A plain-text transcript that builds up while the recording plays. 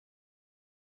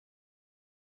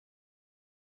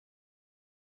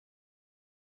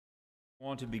I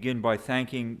want to begin by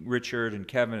thanking Richard and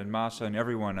Kevin and Masa and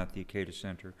everyone at the Ikeda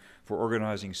Center for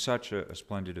organizing such a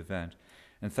splendid event.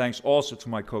 And thanks also to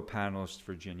my co-panelists,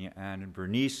 Virginia, Ann, and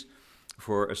Bernice,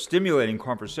 for a stimulating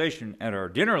conversation at our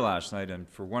dinner last night and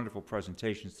for wonderful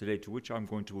presentations today, to which I'm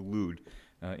going to allude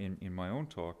in my own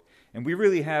talk. And we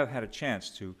really have had a chance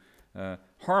to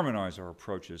harmonize our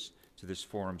approaches to this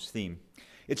forum's theme.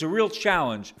 It's a real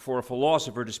challenge for a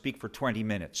philosopher to speak for 20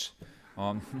 minutes.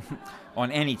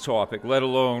 On any topic, let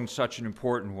alone such an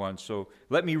important one. So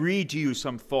let me read to you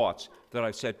some thoughts that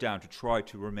I've set down to try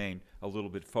to remain a little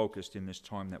bit focused in this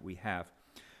time that we have.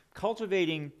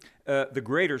 Cultivating the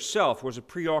greater self was a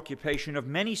preoccupation of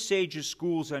many sages,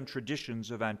 schools, and traditions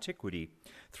of antiquity.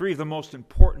 Three of the most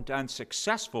important and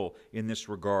successful in this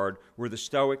regard were the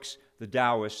Stoics, the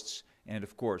Taoists, and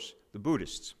of course, the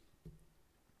Buddhists.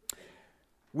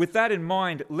 With that in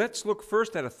mind, let's look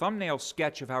first at a thumbnail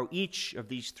sketch of how each of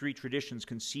these three traditions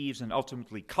conceives and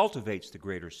ultimately cultivates the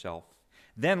greater self.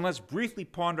 Then let's briefly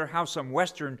ponder how some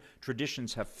Western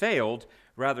traditions have failed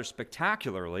rather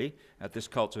spectacularly at this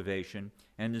cultivation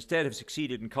and instead have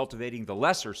succeeded in cultivating the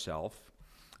lesser self,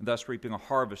 thus reaping a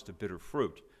harvest of bitter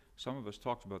fruit. Some of us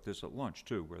talked about this at lunch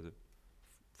too, where the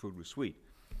food was sweet.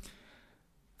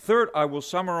 Third, I will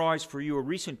summarize for you a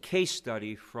recent case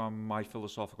study from my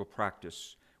philosophical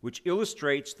practice, which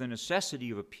illustrates the necessity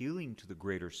of appealing to the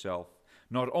greater self,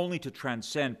 not only to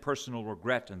transcend personal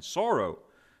regret and sorrow,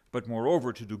 but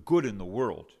moreover to do good in the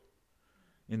world.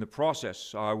 In the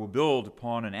process, I will build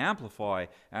upon and amplify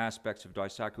aspects of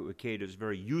Daisaku Ikeda's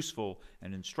very useful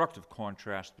and instructive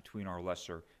contrast between our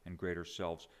lesser and greater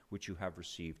selves, which you have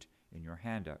received in your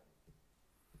handout.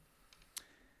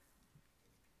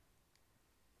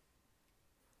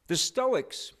 The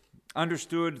Stoics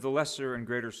understood the lesser and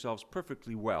greater selves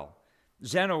perfectly well.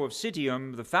 Zeno of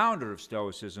Citium, the founder of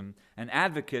Stoicism, an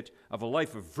advocate of a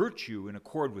life of virtue in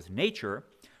accord with nature,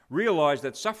 realized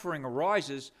that suffering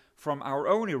arises from our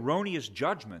own erroneous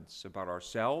judgments about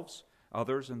ourselves,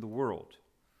 others, and the world.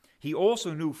 He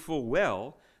also knew full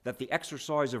well that the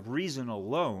exercise of reason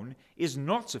alone is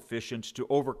not sufficient to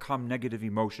overcome negative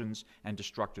emotions and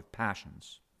destructive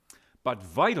passions. But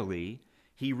vitally,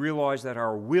 he realized that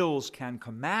our wills can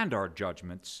command our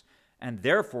judgments, and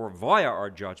therefore, via our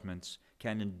judgments,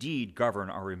 can indeed govern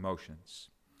our emotions.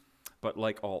 But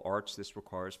like all arts, this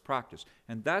requires practice.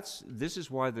 And this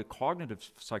is why the cognitive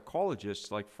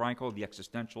psychologists like Frankl, the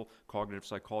existential cognitive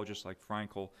psychologists like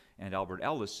Frankl and Albert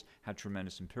Ellis had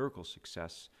tremendous empirical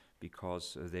success,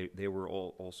 because they were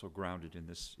all also grounded in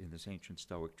this ancient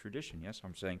Stoic tradition. Yes,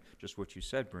 I'm saying just what you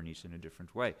said, Bernice, in a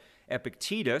different way.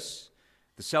 Epictetus,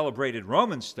 the celebrated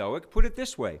Roman Stoic, put it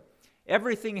this way: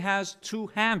 everything has two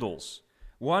handles,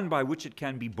 one by which it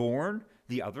can be borne,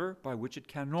 the other by which it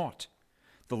cannot.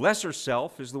 The lesser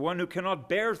self is the one who cannot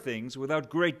bear things without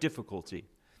great difficulty.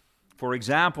 For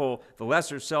example, the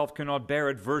lesser self cannot bear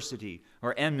adversity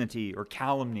or enmity or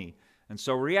calumny, and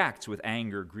so reacts with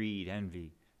anger, greed,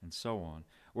 envy, and so on.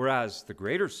 Whereas the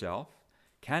greater self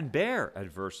can bear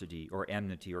adversity or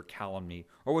enmity or calumny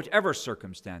or whatever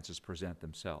circumstances present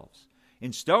themselves.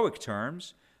 In Stoic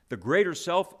terms, the greater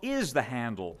self is the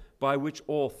handle by which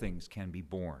all things can be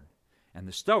borne. And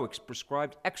the Stoics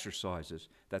prescribed exercises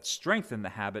that strengthen the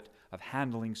habit of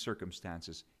handling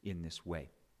circumstances in this way.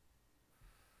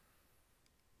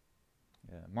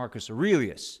 Marcus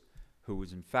Aurelius, who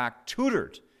was in fact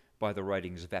tutored by the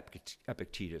writings of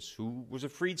Epictetus, who was a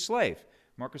freed slave.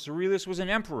 Marcus Aurelius was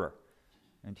an emperor.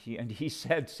 And he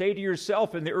said, say to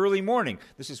yourself in the early morning,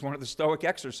 this is one of the Stoic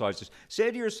exercises, say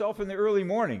to yourself in the early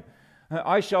morning,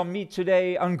 I shall meet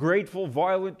today ungrateful,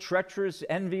 violent, treacherous,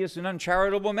 envious, and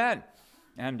uncharitable men.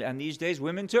 And these days,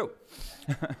 women too.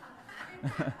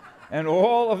 And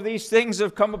all of these things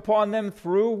have come upon them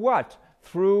through what?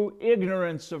 Through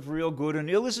ignorance of real good and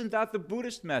ill. Isn't that the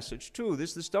Buddhist message too? The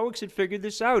Stoics had figured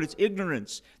this out. It's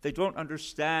ignorance. They don't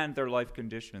understand their life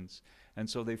conditions. And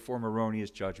so they form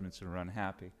erroneous judgments and are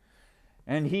unhappy.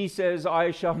 And he says,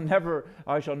 I shall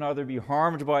neither be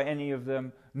harmed by any of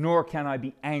them, nor can I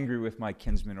be angry with my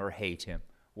kinsman or hate him.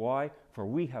 Why? For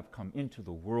we have come into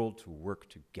the world to work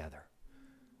together.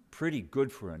 Pretty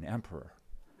good for an emperor.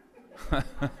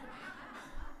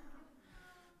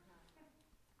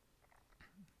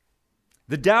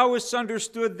 The Taoists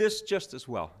understood this just as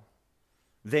well.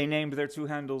 They named their two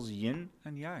handles yin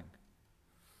and yang.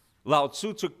 Lao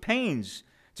Tzu took pains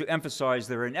to emphasize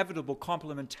their inevitable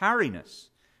complementariness.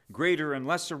 Greater and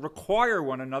lesser require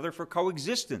one another for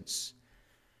coexistence.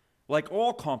 Like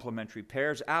all complementary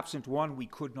pairs, absent one, we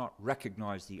could not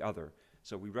recognize the other.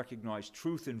 So we recognize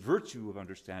truth and virtue of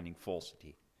understanding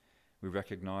falsity. We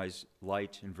recognize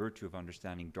light in virtue of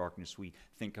understanding darkness. We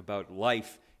think about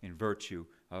life in virtue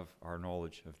of our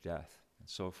knowledge of death, and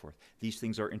so forth. These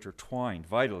things are intertwined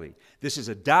vitally. This is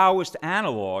a Taoist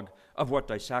analog of what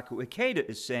Daisaku Ikeda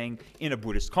is saying in a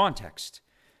Buddhist context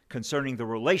concerning the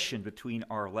relation between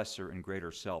our lesser and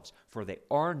greater selves, for they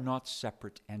are not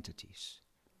separate entities.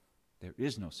 There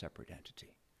is no separate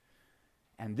entity.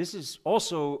 And this is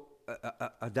also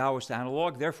a Taoist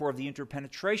analog, therefore, of the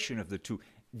interpenetration of the two.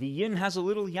 The yin has a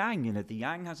little yang in it. The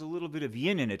yang has a little bit of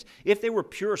yin in it. If they were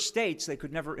pure states, they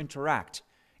could never interact.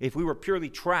 If we were purely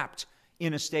trapped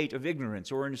in a state of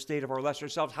ignorance or in a state of our lesser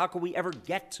selves, how could we ever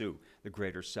get to the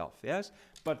greater self? Yes?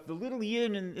 But the little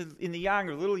yin in the yang,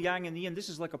 or little yang in the yin, this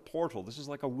is like a portal. This is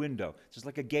like a window. This is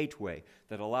like a gateway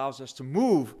that allows us to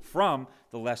move from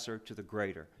the lesser to the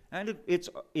greater. And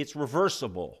it's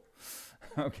reversible.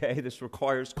 Okay, this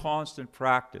requires constant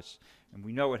practice. And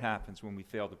we know what happens when we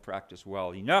fail to practice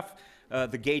well enough.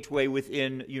 The gateway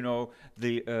within,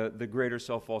 the greater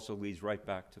self also leads right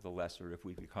back to the lesser. If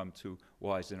we become too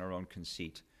wise in our own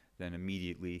conceit, then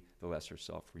immediately the lesser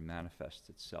self remanifests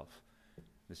itself.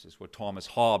 This is what Thomas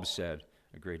Hobbes said,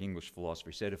 a great English philosopher.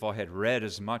 He said, if I had read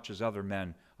as much as other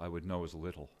men, I would know as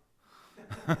little.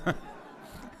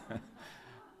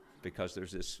 Because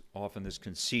there's often this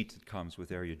conceit that comes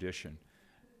with erudition.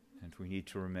 And we need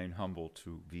to remain humble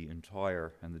to be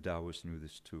entire, and the Taoists knew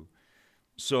this too.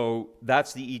 So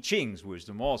that's the I Ching's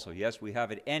wisdom also. Yes, we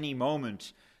have at any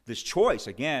moment this choice.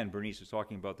 Again, Bernice was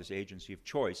talking about this agency of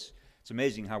choice. It's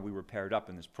amazing how we were paired up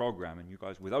in this program, and you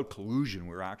guys, without collusion,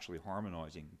 we're actually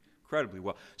harmonizing incredibly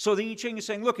well. So the I Ching is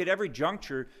saying, look, at every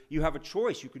juncture, you have a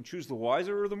choice. You can choose the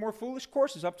wiser or the more foolish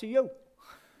course. It's up to you.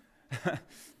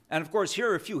 And of course, here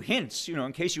are a few hints,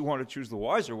 in case you want to choose the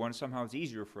wiser one. Somehow it's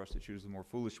easier for us to choose the more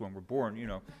foolish one. We're born,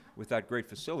 with that great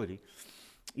facility.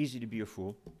 Easy to be a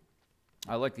fool.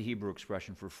 I like the Hebrew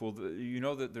expression for fool. You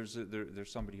know that there's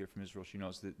somebody here from Israel. She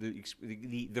knows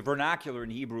the vernacular in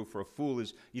Hebrew for a fool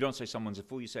is, you don't say someone's a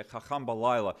fool. You say chacham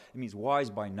balayla. It means wise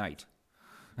by night.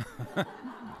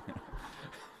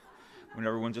 When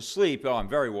everyone's asleep, I'm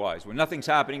very wise. When nothing's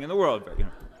happening in the world,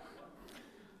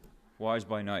 wise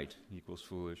by night equals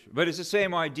foolish. But it's the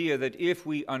same idea that if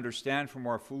we understand from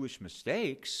our foolish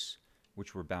mistakes,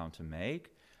 which we're bound to make,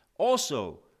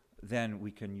 also then we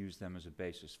can use them as a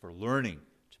basis for learning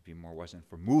to be more wise and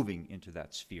for moving into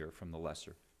that sphere from the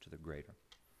lesser to the greater.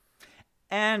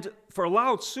 And for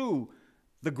Lao Tzu,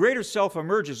 the greater self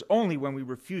emerges only when we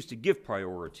refuse to give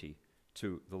priority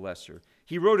to the lesser.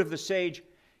 He wrote of the sage,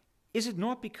 is it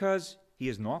not because he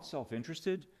is not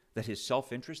self-interested that his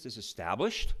self-interest is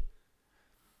established?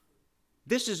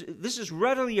 This is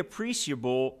readily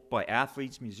appreciable by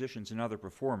athletes, musicians, and other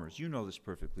performers. You know this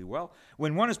perfectly well.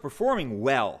 When one is performing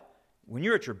well, when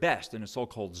you're at your best in a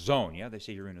so-called zone, they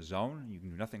say you're in a zone, you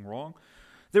can do nothing wrong,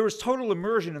 there is total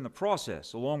immersion in the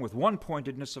process, along with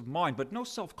one-pointedness of mind, but no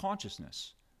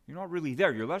self-consciousness. You're not really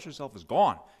there. Your lesser self is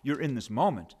gone. You're in this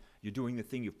moment. You're doing the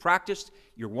thing you've practiced.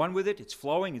 You're one with it. It's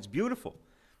flowing. It's beautiful.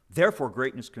 Therefore,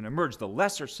 greatness can emerge. The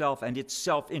lesser self and its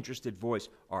self-interested voice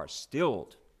are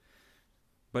stilled.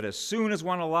 But as soon as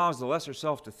one allows the lesser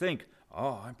self to think,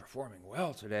 I'm performing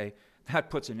well today, that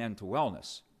puts an end to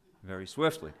wellness very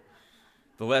swiftly.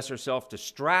 The lesser self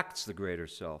distracts the greater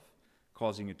self,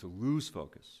 causing it to lose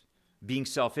focus. Being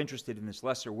self-interested in this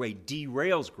lesser way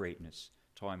derails greatness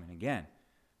time and again.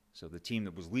 So the team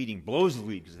that was leading blows the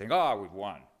lead because they think, we've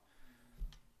won.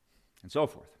 And so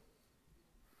forth.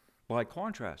 By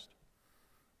contrast,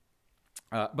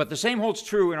 but the same holds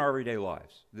true in our everyday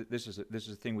lives. This is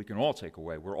a thing we can all take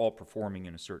away. We're all performing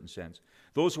in a certain sense.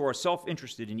 Those who are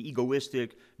self-interested in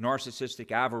egoistic,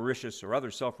 narcissistic, avaricious, or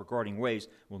other self-regarding ways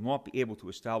will not be able to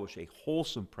establish a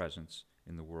wholesome presence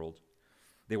in the world.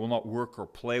 They will not work or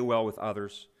play well with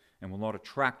others and will not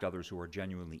attract others who are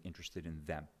genuinely interested in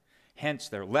them. Hence,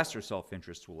 their lesser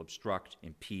self-interests will obstruct,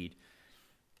 impede,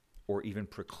 or even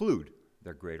preclude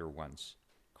their greater ones,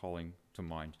 calling to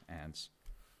mind Anne's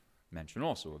mention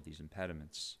also of these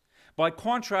impediments. By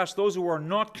contrast, those who are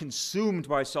not consumed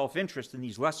by self-interest in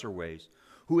these lesser ways,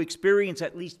 who experience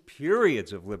at least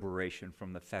periods of liberation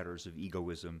from the fetters of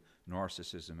egoism,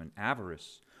 narcissism, and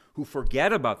avarice, who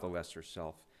forget about the lesser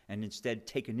self and instead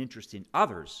take an interest in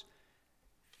others,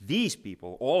 these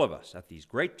people, all of us at these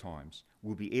great times,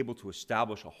 will be able to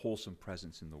establish a wholesome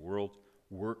presence in the world,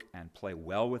 work and play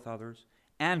well with others,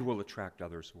 and will attract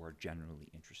others who are genuinely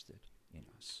interested in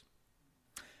us.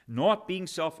 Not being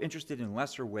self-interested in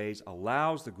lesser ways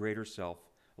allows the greater self,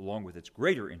 along with its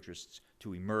greater interests,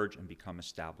 to emerge and become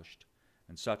established.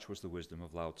 And such was the wisdom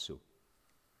of Lao Tzu.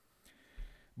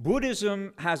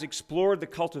 Buddhism has explored the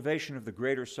cultivation of the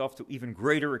greater self to even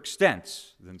greater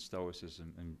extents than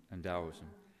Stoicism and Taoism.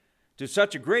 To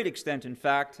such a great extent, in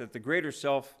fact, that the greater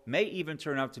self may even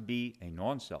turn out to be a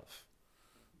non-self.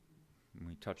 And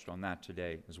we touched on that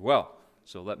today as well,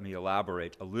 so let me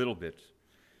elaborate a little bit.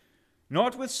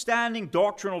 Notwithstanding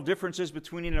doctrinal differences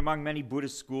between and among many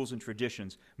Buddhist schools and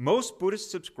traditions, most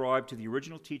Buddhists subscribe to the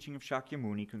original teaching of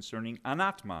Shakyamuni concerning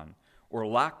anatman, or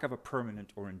lack of a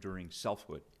permanent or enduring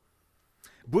selfhood.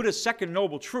 Buddha's second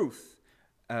noble truth,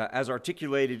 as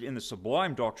articulated in the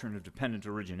sublime doctrine of dependent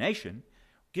origination,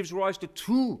 gives rise to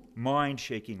two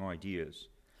mind-shaking ideas,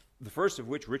 the first of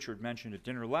which Richard mentioned at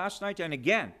dinner last night and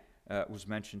again was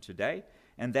mentioned today,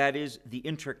 and that is the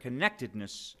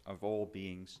interconnectedness of all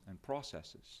beings and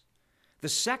processes. The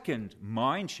second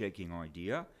mind-shaking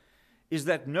idea is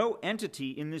that no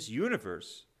entity in this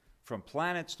universe, from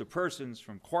planets to persons,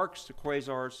 from quarks to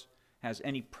quasars, has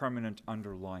any permanent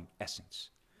underlying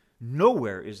essence.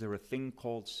 Nowhere is there a thing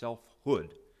called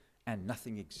selfhood, and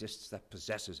nothing exists that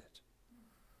possesses it.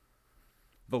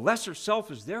 The lesser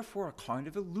self is therefore a kind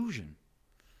of illusion,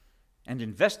 and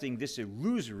investing this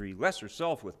illusory lesser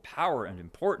self with power and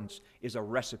importance is a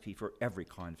recipe for every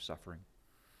kind of suffering.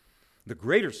 The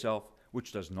greater self,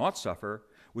 which does not suffer,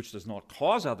 which does not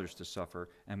cause others to suffer,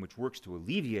 and which works to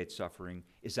alleviate suffering,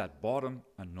 is at bottom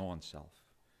a non-self.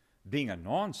 Being a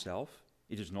non-self,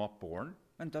 it is not born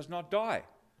and does not die.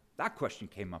 That question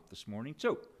came up this morning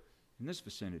too, in this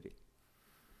vicinity.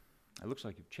 It looks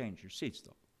like you've changed your seats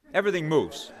though. Everything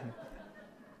moves.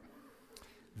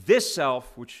 This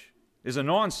self, which is a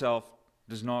non-self,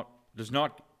 is not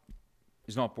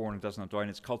born and does not die, and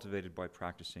it's cultivated by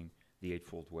practicing the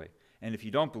Eightfold Way. And if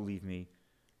you don't believe me,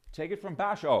 take it from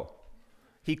Basho.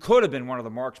 He could have been one of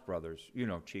the Marx brothers, you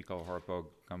know, Chico, Harpo,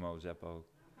 Gamo, Zeppo,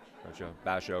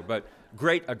 Basho, but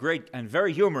a great and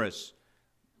very humorous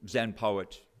Zen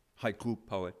poet, haiku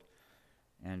poet,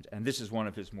 and this is one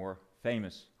of his more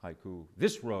famous haiku.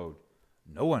 This road,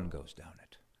 no one goes down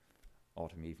it.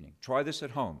 Autumn evening. Try this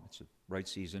at home. It's a right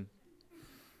season.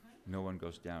 No one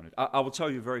goes down it. I will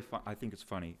tell you I think it's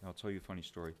funny. I'll tell you a funny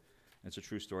story. It's a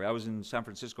true story. I was in San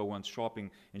Francisco once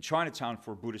shopping in Chinatown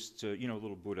for Buddhists, a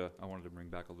little Buddha. I wanted to bring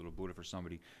back a little Buddha for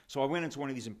somebody. So I went into one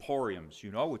of these emporiums,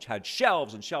 which had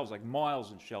shelves and shelves, like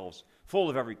miles and shelves, full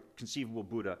of every conceivable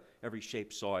Buddha, every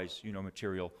shape, size,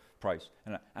 material, price.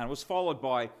 And it was followed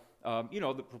by,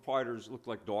 the proprietors looked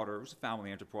like daughter. It was a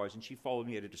family enterprise, and she followed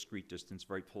me at a discreet distance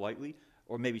very politely,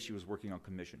 or maybe she was working on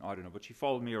commission. I don't know, but she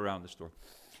followed me around the store.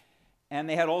 And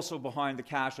they had also behind the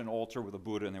cash an altar with a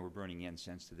Buddha, and they were burning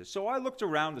incense to this. So I looked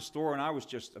around the store, and I was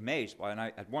just amazed by it. And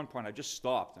at one point, I just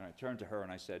stopped, and I turned to her, and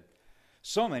I said,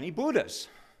 "So many Buddhas."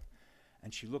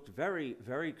 And she looked very,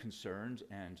 very concerned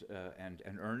and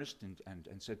earnest and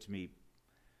said to me,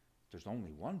 "There's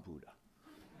only one Buddha."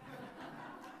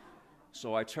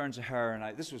 So I turned to her,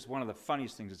 and this was one of the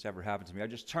funniest things that's ever happened to me. I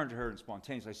just turned to her and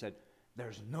spontaneously I said,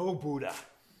 "There's no Buddha."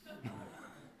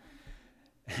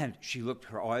 And she looked,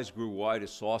 her eyes grew wide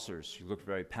as saucers. She looked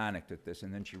very panicked at this,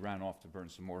 and then she ran off to burn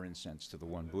some more incense to the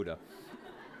one Buddha.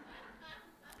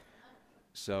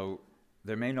 So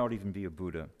there may not even be a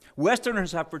Buddha.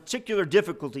 Westerners have particular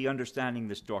difficulty understanding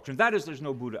this doctrine. That is, there's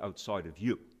no Buddha outside of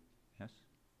you. Yes?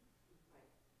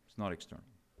 It's not external.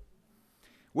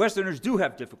 Westerners do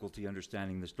have difficulty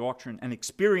understanding this doctrine and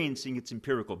experiencing its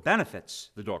empirical benefits,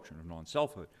 the doctrine of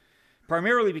non-selfhood,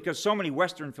 primarily because so many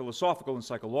Western philosophical and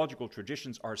psychological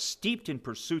traditions are steeped in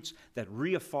pursuits that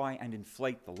reify and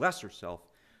inflate the lesser self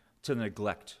to the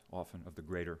neglect, often, of the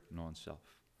greater non-self.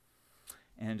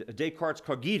 And Descartes'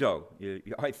 cogito,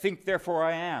 I think, therefore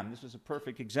I am, this is a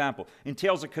perfect example,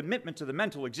 entails a commitment to the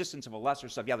mental existence of a lesser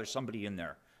self. Yeah, there's somebody in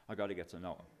there. I got to get to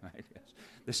know him. Right? Yes.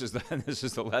 This is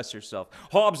the lesser self.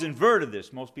 Hobbes inverted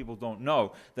this. Most people don't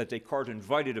know that Descartes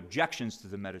invited objections to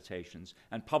the Meditations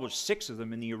and published 6 of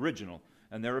them in the original,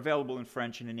 and they're available in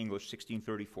French and in English,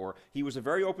 1634. He was a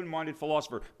very open-minded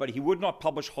philosopher, but he would not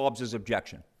publish Hobbes'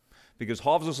 objection, because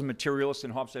Hobbes was a materialist,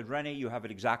 and Hobbes said, "René, you have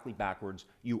it exactly backwards.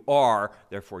 You are,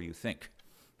 therefore you think."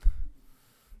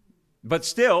 But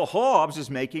still, Hobbes is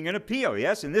making an appeal,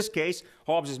 yes? In this case,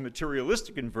 Hobbes'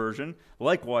 materialistic inversion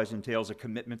likewise entails a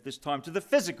commitment, this time to the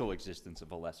physical existence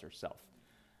of a lesser self.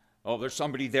 Oh, there's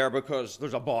somebody there because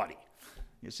there's a body.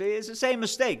 You see, it's the same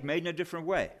mistake, made in a different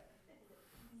way.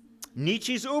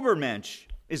 Nietzsche's Übermensch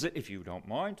is, if you don't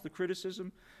mind the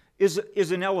criticism, is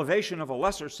an elevation of a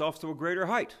lesser self to a greater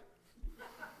height.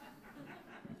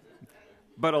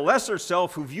 But a lesser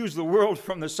self who views the world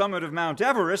from the summit of Mount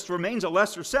Everest remains a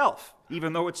lesser self,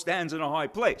 even though it stands in a high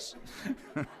place.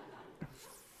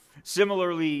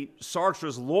 Similarly,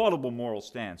 Sartre's laudable moral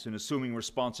stance in assuming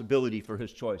responsibility for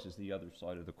his choice is the other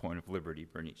side of the coin of liberty,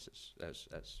 Bernice, as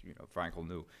you know, Frankl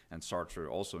knew, and Sartre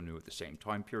also knew at the same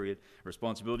time period.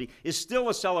 Responsibility is still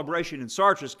a celebration in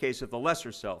Sartre's case of the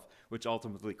lesser self, which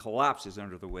ultimately collapses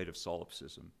under the weight of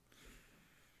solipsism.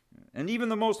 And even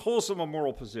the most wholesome of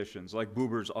moral positions, like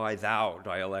Buber's I-thou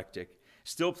dialectic,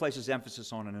 still places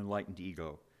emphasis on an enlightened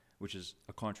ego, which is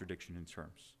a contradiction in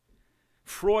terms.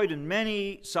 Freud and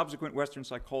many subsequent Western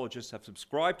psychologists have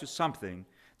subscribed to something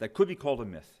that could be called a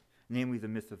myth, namely the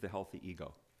myth of the healthy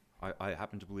ego. I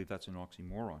happen to believe that's an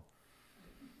oxymoron.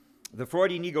 The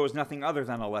Freudian ego is nothing other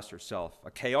than a lesser self,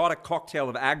 a chaotic cocktail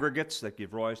of aggregates that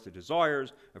give rise to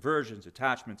desires, aversions,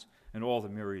 attachments, and all the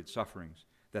myriad sufferings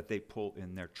that they pull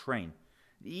in their train.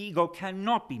 The ego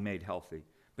cannot be made healthy,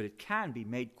 but it can be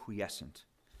made quiescent,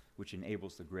 which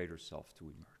enables the greater self to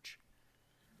emerge.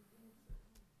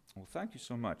 Well, thank you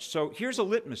so much. So here's a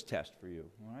litmus test for you,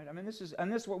 all right? I mean,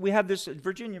 we had this,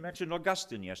 Virginia mentioned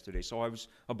Augustine yesterday, so I was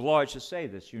obliged to say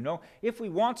this, you know. If we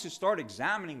want to start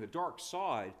examining the dark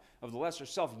side of the lesser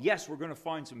self, yes, we're going to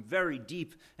find some very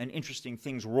deep and interesting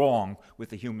things wrong with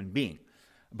the human being.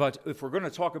 But if we're going to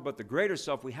talk about the greater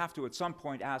self, we have to at some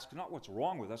point ask not what's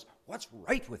wrong with us, what's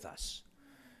right with us?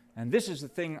 And this is the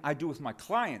thing I do with my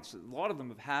clients. A lot of them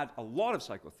have had a lot of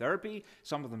psychotherapy,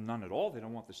 some of them none at all. They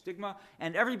don't want the stigma.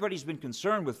 And everybody's been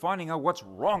concerned with finding out what's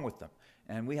wrong with them.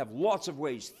 And we have lots of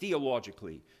ways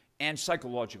theologically and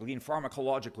psychologically and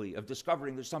pharmacologically of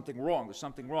discovering there's something wrong,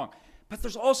 But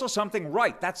there's also something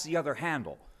right. That's the other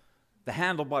handle. The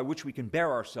handle by which we can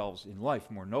bear ourselves in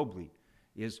life more nobly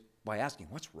is by asking,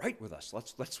 what's right with us?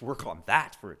 Let's work on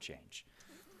that for a change.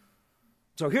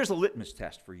 So here's a litmus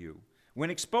test for you. When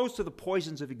exposed to the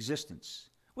poisons of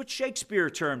existence, which Shakespeare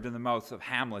termed in the mouth of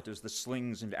Hamlet as the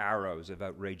slings and arrows of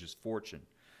outrageous fortune,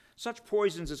 such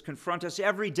poisons as confront us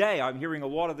every day. I'm hearing a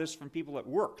lot of this from people at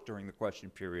work during the question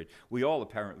period. We all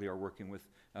apparently are working with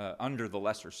under the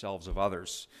lesser selves of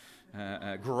others,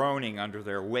 groaning under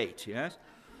their weight, yes?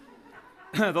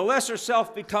 The lesser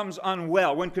self becomes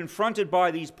unwell. When confronted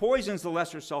by these poisons, the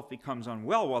lesser self becomes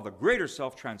unwell, while the greater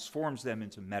self transforms them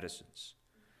into medicines.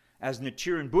 As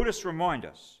Nichiren Buddhists remind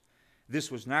us, this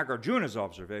was Nagarjuna's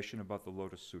observation about the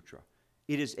Lotus Sutra.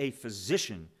 It is a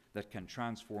physician that can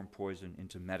transform poison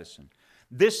into medicine.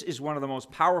 This is one of the most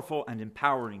powerful and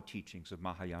empowering teachings of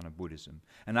Mahayana Buddhism,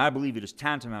 and I believe it is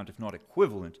tantamount, if not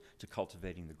equivalent, to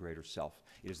cultivating the greater self.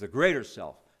 It is the greater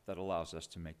self that allows us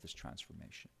to make this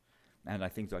transformation. And I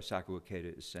think Daisaku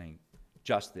Ikeda is saying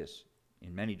just this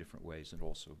in many different ways and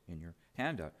also in your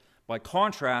handout. By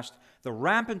contrast, the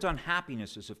rampant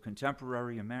unhappinesses of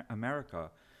contemporary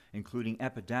America, including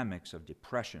epidemics of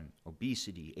depression,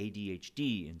 obesity,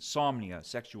 ADHD, insomnia,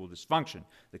 sexual dysfunction,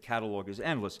 the catalog is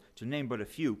endless, to name but a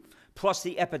few, plus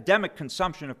the epidemic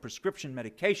consumption of prescription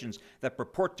medications that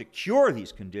purport to cure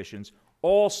these conditions,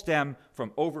 all stem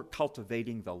from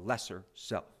over-cultivating the lesser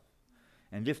self.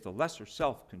 And if the lesser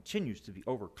self continues to be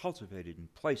over-cultivated in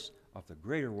place of the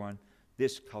greater one,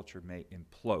 this culture may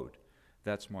implode.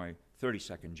 That's my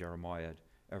 30-second Jeremiad.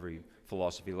 Every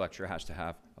philosophy lecture has to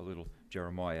have a little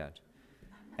Jeremiad.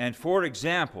 And for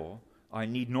example, I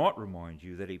need not remind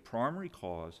you that a primary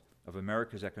cause of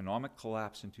America's economic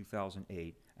collapse in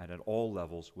 2008 and at all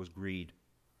levels was greed.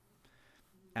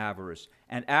 Avarice.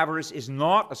 And avarice is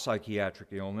not a psychiatric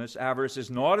illness, avarice is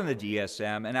not in the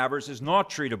DSM, and avarice is not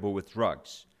treatable with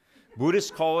drugs. Buddhists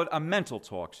call it a mental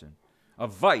toxin, a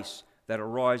vice that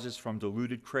arises from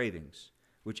deluded cravings,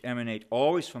 which emanate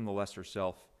always from the lesser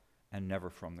self and never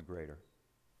from the greater.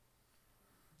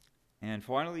 And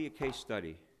finally, a case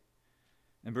study.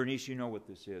 And Bernice, you know what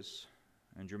this is,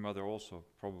 and your mother also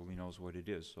probably knows what it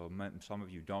is, so some of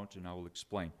you don't, and I will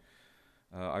explain.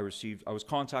 I was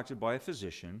contacted by a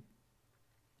physician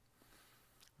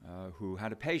who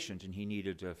had a patient, and he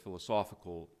needed a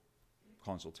philosophical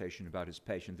consultation about his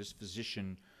patient. This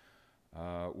physician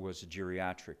was a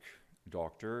geriatric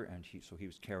doctor, and so he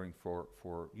was caring for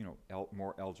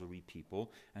more elderly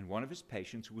people. And one of his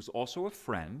patients, who was also a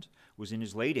friend, was in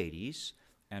his late 80s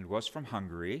and was from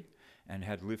Hungary and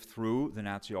had lived through the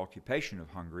Nazi occupation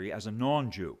of Hungary as a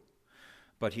non-Jew.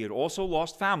 But he had also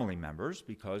lost family members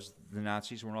because the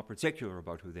Nazis were not particular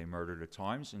about who they murdered at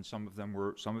times, and some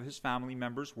of his family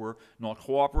members were not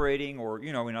cooperating, or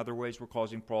in other ways were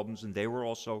causing problems, and they were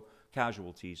also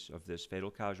casualties of this, fatal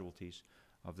casualties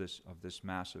of this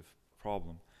massive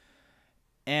problem.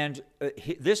 And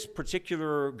this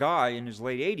particular guy in his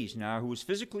late 80s now, who was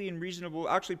physically in reasonable,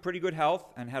 actually pretty good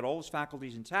health and had all his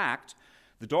faculties intact,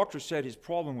 the doctor said his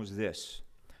problem was this: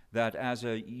 that as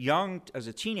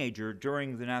a teenager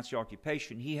during the Nazi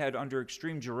occupation, he had, under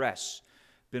extreme duress,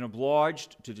 been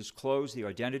obliged to disclose the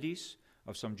identities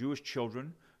of some Jewish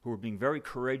children who were being very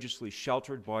courageously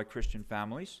sheltered by Christian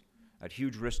families at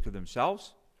huge risk to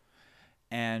themselves.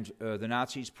 And the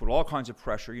Nazis put all kinds of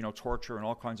pressure, torture and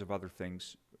all kinds of other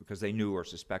things, because they knew or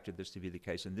suspected this to be the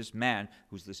case. And this man,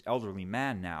 who's this elderly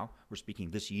man now, we're speaking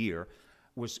this year,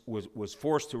 was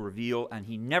forced to reveal, and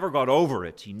he never got over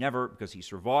it. Because he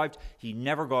survived, he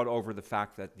never got over the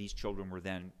fact that these children were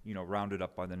then, rounded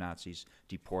up by the Nazis,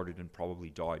 deported, and probably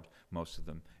died, most of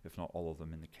them, if not all of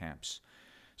them, in the camps.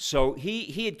 So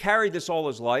he had carried this all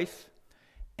his life,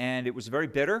 and it was very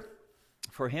bitter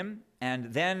for him.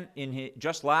 And then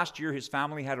just last year, his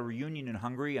family had a reunion in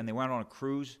Hungary, and they went on a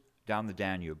cruise down the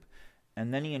Danube.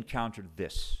 And then he encountered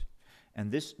this.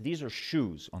 And these are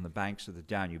shoes on the banks of the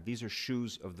Danube. These are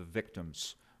shoes of the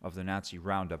victims of the Nazi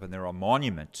roundup, and they're a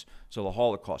monument to the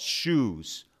Holocaust.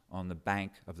 Shoes on the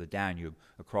bank of the Danube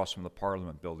across from the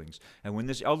Parliament buildings. And when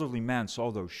this elderly man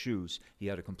saw those shoes, he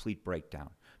had a complete breakdown,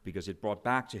 because it brought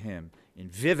back to him in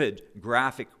vivid,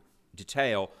 graphic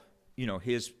detail,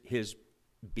 his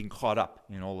being caught up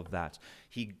in all of that.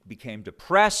 He became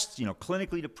depressed,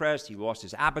 clinically depressed. He lost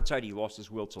his appetite. He lost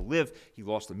his will to live. He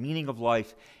lost the meaning of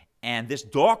life. And this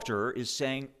doctor is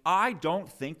saying, I don't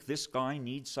think this guy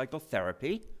needs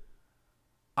psychotherapy.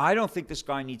 I don't think this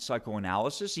guy needs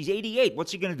psychoanalysis. He's 88.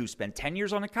 What's he going to do, spend 10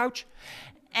 years on a couch?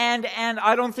 And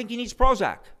I don't think he needs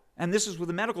Prozac. And this is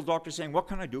with a medical doctor saying, what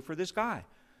can I do for this guy?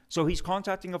 So he's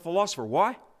contacting a philosopher.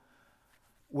 Why?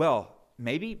 Well,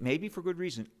 maybe for good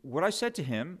reason. What I said to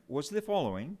him was the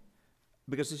following,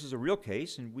 because this is a real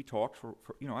case, and we talked for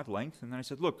at length, and then I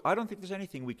said, look, I don't think there's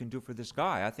anything we can do for this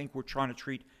guy. I think we're trying to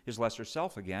treat his lesser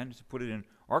self again, to put it in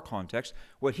our context.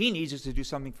 What he needs is to do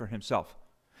something for himself.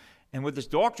 And what this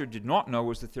doctor did not know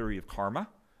was the theory of karma.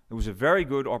 It was a very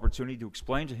good opportunity to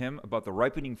explain to him about the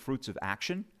ripening fruits of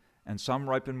action, and some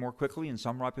ripen more quickly and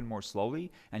some ripen more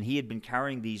slowly. And he had been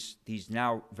carrying these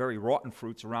now very rotten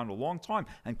fruits around a long time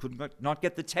and could not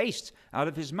get the taste out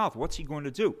of his mouth. What's he going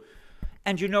to do?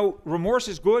 And remorse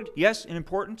is good, yes, and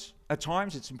important. At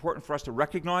times, it's important for us to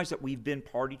recognize that we've been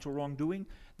party to wrongdoing.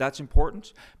 That's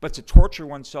important. But to torture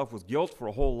oneself with guilt for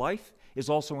a whole life is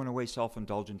also, in a way,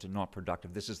 self-indulgent and not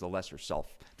productive. This is the lesser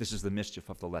self. This is the mischief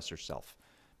of the lesser self,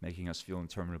 making us feel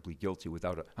interminably guilty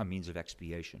without a means of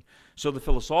expiation. So the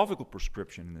philosophical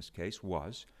prescription in this case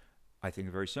was, I think,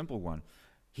 a very simple one.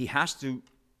 He has to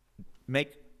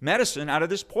make medicine out of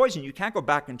this poison. You can't go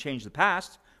back and change the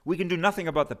past. We can do nothing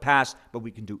about the past, but we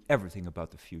can do everything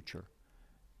about the future.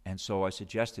 And so I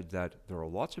suggested that there are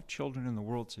lots of children in the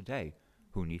world today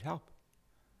who need help.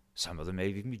 Some of them may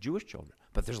even be Jewish children,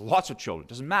 but there's lots of children. It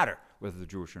doesn't matter whether they're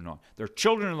Jewish or not. There are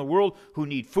children in the world who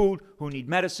need food, who need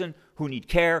medicine, who need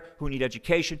care, who need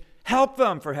education. Help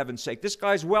them, for heaven's sake. This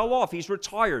guy's well off. He's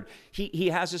retired. He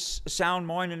has a sound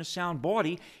mind and a sound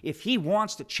body. If he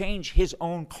wants to change his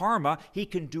own karma, he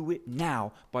can do it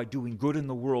now by doing good in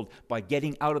the world, by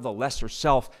getting out of the lesser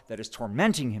self that is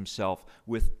tormenting himself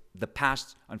with the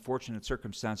past unfortunate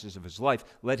circumstances of his life.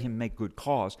 Let him make good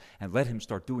cause and let him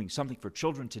start doing something for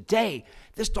children today.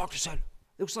 This doctor said,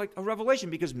 it was like a revelation,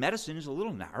 because medicine is a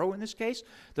little narrow in this case.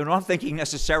 They're not thinking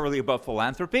necessarily about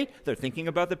philanthropy. They're thinking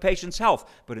about the patient's health.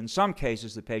 But in some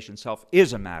cases, the patient's health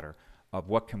is a matter of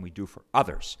what can we do for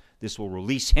others. This will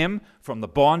release him from the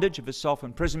bondage of his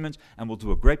self-imprisonment and will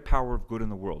do a great power of good in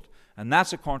the world. And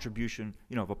that's a contribution,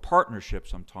 of a partnership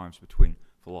sometimes between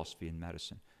philosophy and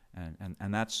medicine.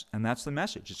 And that's the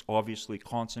message. It's obviously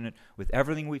consonant with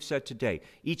everything we've said today.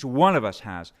 Each one of us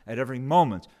has, at every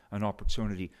moment, an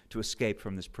opportunity to escape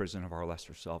from this prison of our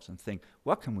lesser selves and think,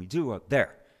 what can we do out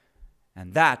there?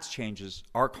 And that changes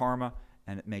our karma,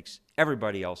 and it makes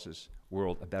everybody else's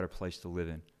world a better place to live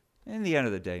in the end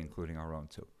of the day, including our own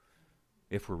too,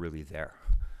 if we're really there.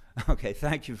 Okay,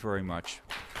 thank you very much.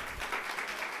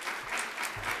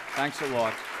 Thanks a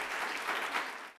lot.